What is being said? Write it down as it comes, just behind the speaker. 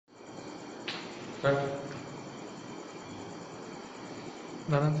Good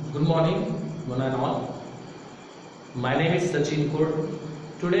morning, one and all. My name is Sachin Kod.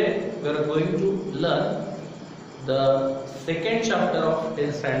 Today we are going to learn the second chapter of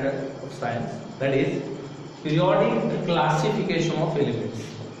 10th standard of science, that is periodic classification of elements.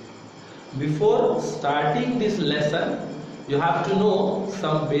 Before starting this lesson, you have to know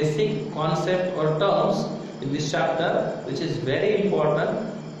some basic concept or terms in this chapter, which is very important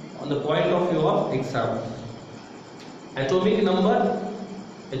on the point of view of exam. Atomic number,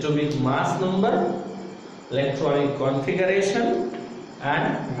 atomic mass number, electronic configuration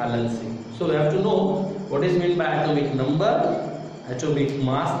and valency. So we have to know what is meant by atomic number, atomic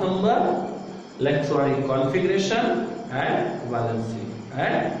mass number, electronic configuration and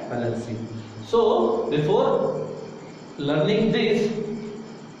valency. So before learning this,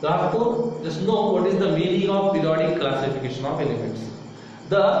 you have to just know what is the meaning of periodic classification of elements.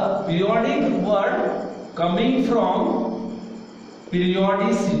 The periodic word coming from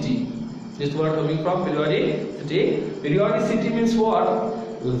periodicity. This word coming from periodicity. Periodicity means what?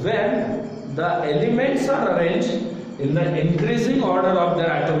 When the elements are arranged in the increasing order of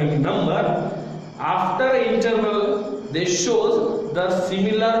their atomic number, after interval they show the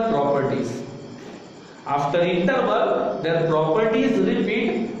similar properties. After interval their properties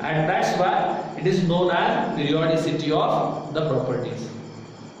repeat, and that's why it is known as periodicity of the properties.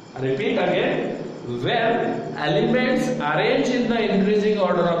 I repeat again, when elements arrange in the increasing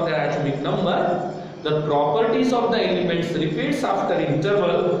order of their atomic number, the properties of the elements repeats after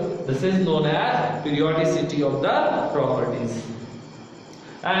interval. This is known as periodicity of the properties.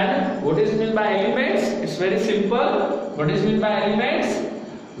 And what is meant by elements? It's very simple. What is meant by elements?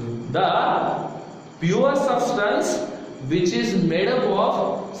 The pure substance which is made up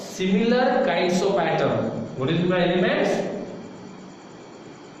of similar kinds of atoms. What is meant by elements?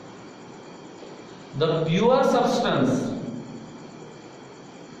 The pure substance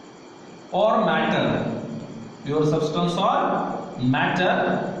or matter, pure substance or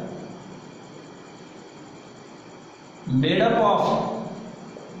matter made up of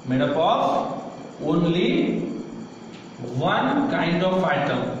only one kind of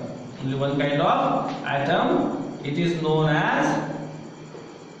atom. Only one kind of atom. It is known as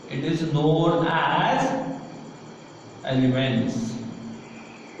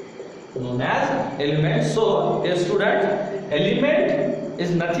elements. So, a student, element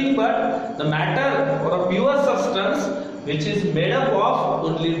is nothing but the matter or a pure substance which is made up of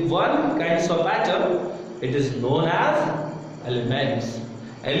only one kinds of atom. It is known as elements.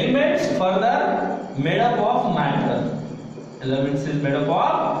 Elements further made up of matter. Elements is made up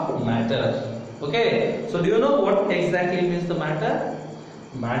of matter. Okay. So do you know what exactly means the matter?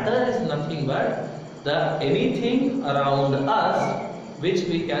 Matter is nothing but the anything around us which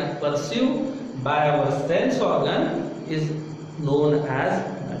we can perceive by our sense organ is known as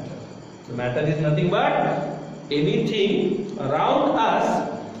matter. The matter is nothing but anything around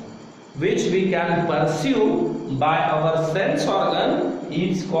us which we can perceive by our sense organ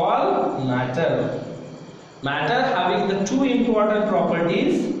is called matter. Matter having the two important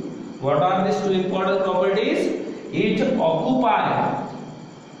properties. What are these two important properties? It occupy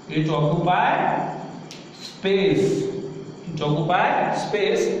space. It occupy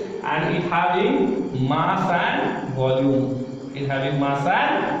space and it having mass and volume.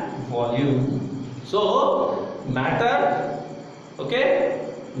 So matter, okay,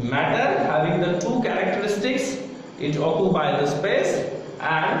 matter having the two characteristics. It occupy the space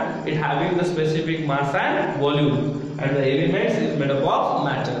and it having the specific mass and volume, and the elements is made up of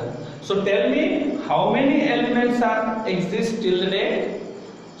matter. So tell me, how many elements exist till the date?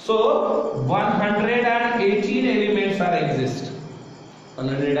 So 118 elements exist.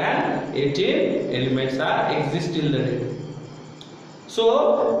 118 elements exist till the date.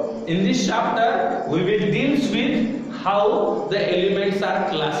 So in this chapter we will deal with how the elements are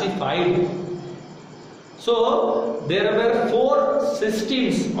classified. So there were 4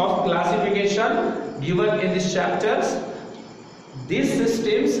 systems of classification given in these chapters. These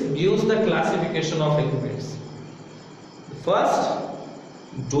systems gives the classification of elements. First,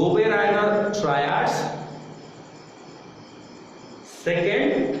 Dobbe-Reiner triads.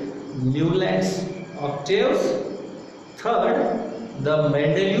 Second, Newland's octaves. Third, the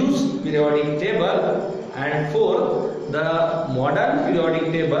Mendeleev's periodic table. And fourth, the modern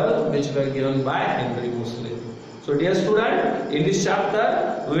periodic table which were given by Henry Moseley. So dear student, in this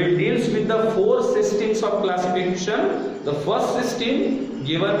chapter we will deal with the 4 systems of classification. The first system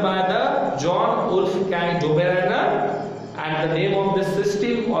given by the John Wolfgang Dobbe-Reiner, and the name of this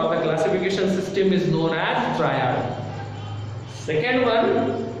system or the classification system is known as triad. Second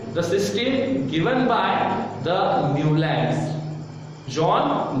one the system given by the Newlands,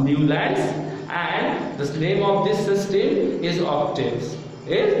 John Newlands, and the name of this system is octaves.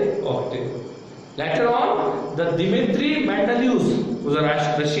 Later on, the Dmitry Mendeleev was a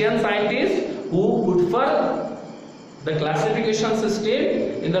Russian scientist who put forth the classification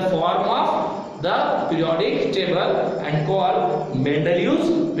system in the form of the periodic table and called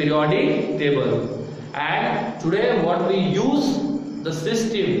Mendeleev's periodic table. And today what we use the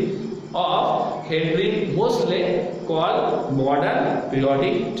system of Henry Moseley called modern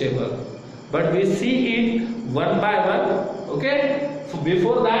periodic table. But we see it one by one. Okay. So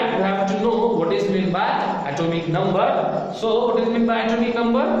before that we have to know what is meant by atomic number. So what is meant by atomic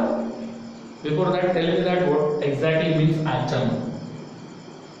number? Before that, tell me that what exactly means atom.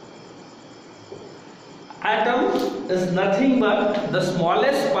 Atom is nothing but the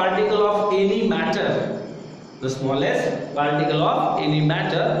smallest particle of any matter. The smallest particle of any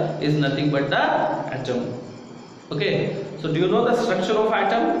matter is nothing but the atom. Okay. So do you know the structure of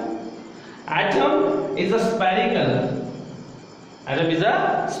atom? Atom is a spherical. Atom is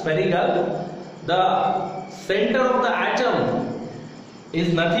a spherical. The center of the atom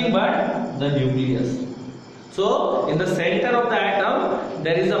is nothing but the nucleus. So in the center of the atom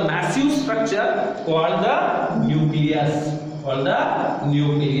there is a massive structure called the nucleus.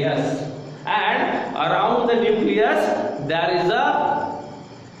 And around the nucleus there is a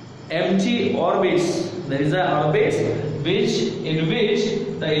empty orbits. There is a orbit in which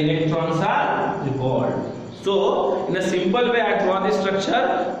the electrons are revolved. So in a simple way I draw this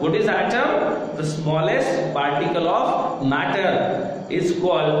structure. What is atom? The smallest particle of matter is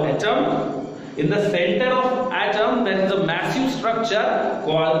called atom. In the center of atom there is a massive structure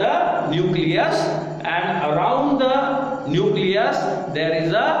called the nucleus, and around the nucleus there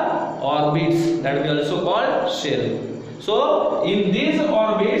is a orbits that we also call shell. So in these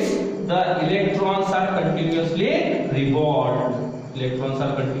orbits the electrons are continuously revolved.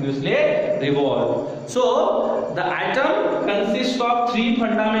 So the atom consists of three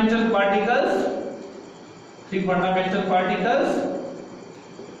fundamental particles.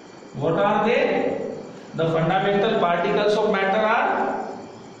 What are they? The fundamental particles of matter are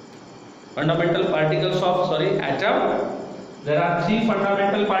atom. There are three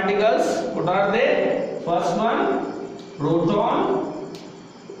fundamental particles. What are they? First one, proton,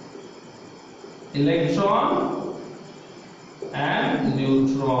 electron, and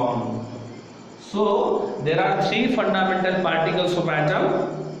neutron. So there are three fundamental particles of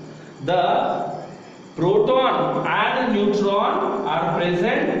atom. The proton and neutron are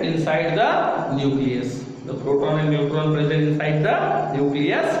present inside the nucleus. The proton and neutron present inside the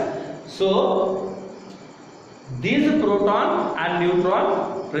nucleus. So these proton and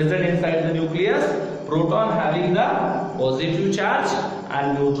neutron present inside the nucleus. Proton having the positive charge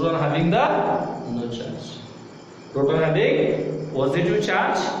and neutron having the no charge. Proton having positive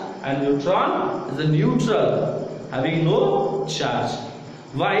charge and neutron is a neutral having no charge.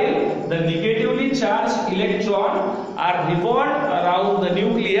 While the negatively charged electron are revolved around the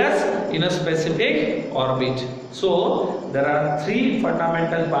nucleus in a specific orbit. So there are three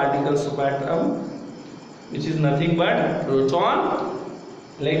fundamental particles of atom, which is nothing but proton,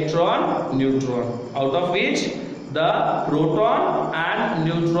 electron, neutron, out of which the proton and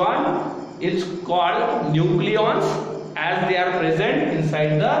neutron is called nucleons as they are present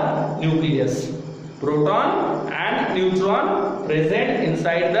inside the nucleus. Proton and neutron present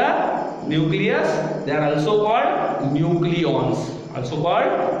inside the nucleus, they are also called nucleons.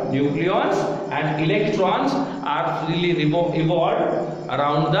 And electrons are freely evolved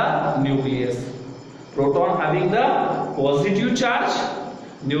around the nucleus. Proton having the positive charge,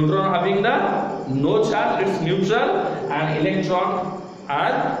 neutron having the no charge, it's neutral, and electron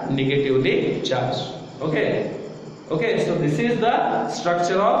are negatively charged. Okay, so this is the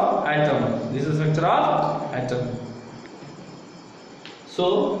structure of atom.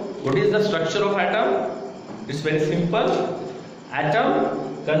 So what is the structure of atom? It's very simple.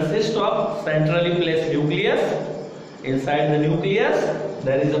 Atom consists of centrally placed nucleus. Inside the nucleus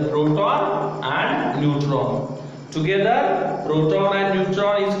there is a proton and neutron. Together proton and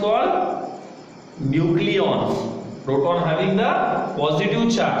neutron is called nucleons. Proton having the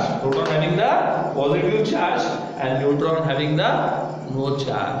positive charge, and neutron having the no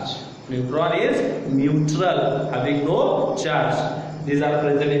charge. Neutron is neutral, having no charge. These are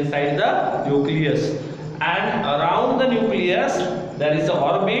present inside the nucleus, and around the nucleus there is an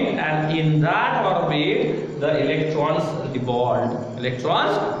orbit, and in that orbit the electrons revolve.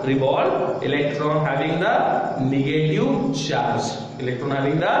 Electrons revolve. Electron having the negative charge. Electron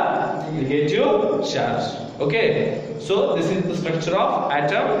having the negative charge. Okay. So this is the structure of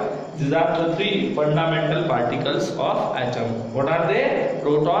atom. These are the three fundamental particles of atom. What are they?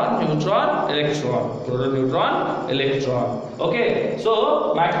 Proton, neutron, electron. Proton, neutron, electron. Okay.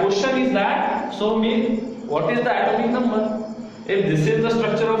 So my question is that, so what is the atomic number? If this is the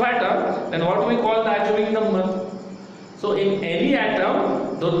structure of atom, then what do we call the atomic number? So in any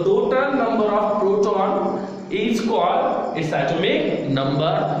atom, the total number of proton is called its atomic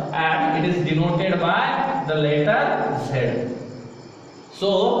number, and it is denoted by the letter Z.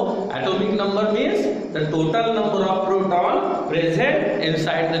 So atomic number means the total number of proton present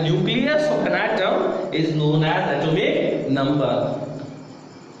inside the nucleus of an atom is known as atomic number.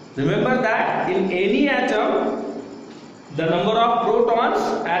 Remember that in any atom, the number of protons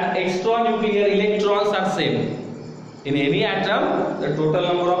and extranuclear electrons are same. In any atom, the total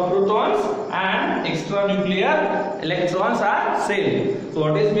number of protons and extranuclear electrons are same. So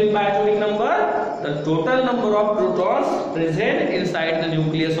what is meant by atomic number? The total number of protons present inside the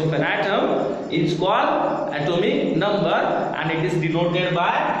nucleus of an atom is called atomic number, and it is denoted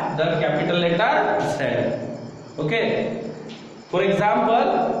by the capital letter Z. Okay. For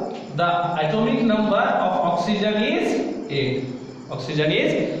example, the atomic number of oxygen is 8. Oxygen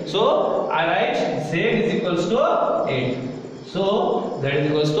is, so I write Z is equals to 8. So Z is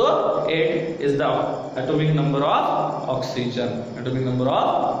equals to 8 is the atomic number of oxygen. Atomic number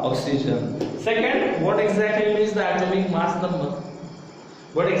of oxygen. Second, what exactly is the atomic mass number?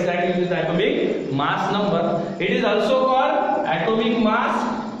 What exactly is the atomic mass number? It is also called atomic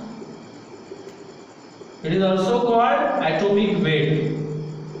mass. It is also called atomic weight.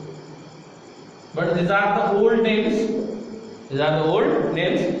 But these are the old names. These are the old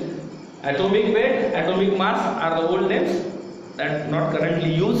names. Atomic weight, atomic mass are the old names that not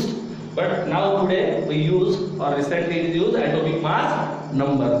currently used. But now today we use, or recently it is used, atomic mass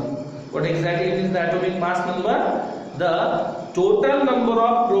number. What exactly is the atomic mass number? The total number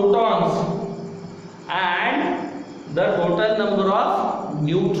of protons and the total number of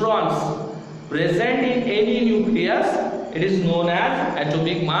neutrons present in any nucleus, it is known as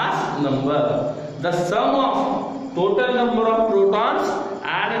atomic mass number. The sum of total number of protons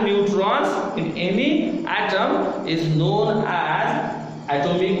and neutrons in any atom is known as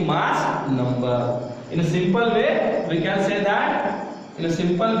atomic mass number. In a simple way, we can say that.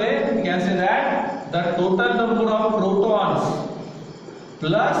 The total number of protons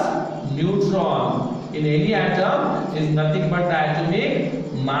plus neutron in any atom is nothing but the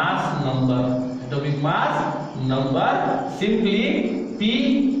atomic mass number. Atomic mass number, simply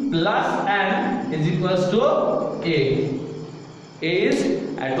P plus N is equals to A. A is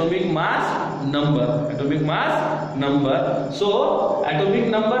atomic mass number. Atomic mass number. So atomic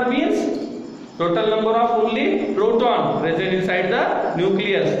number means total number of only proton present inside the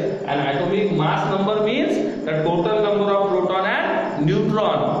nucleus, and atomic mass number means the total number of proton and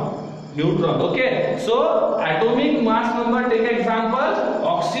neutron. Okay. So atomic mass number, take example,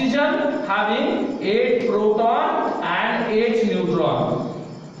 oxygen having 8 proton and 8 neutron.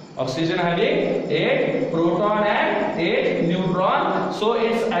 Oxygen having 8 proton and 8 neutron. So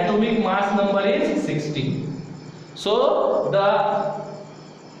its atomic mass number is 16. So the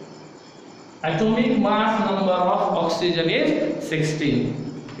atomic mass number of oxygen is 16.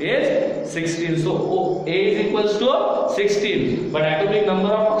 So A is equals to 16, but atomic number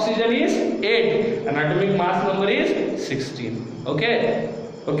of oxygen is 8 and atomic mass number is 16. Okay.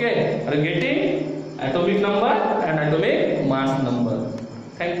 Are you getting atomic number and atomic mass number?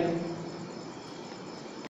 Thank you.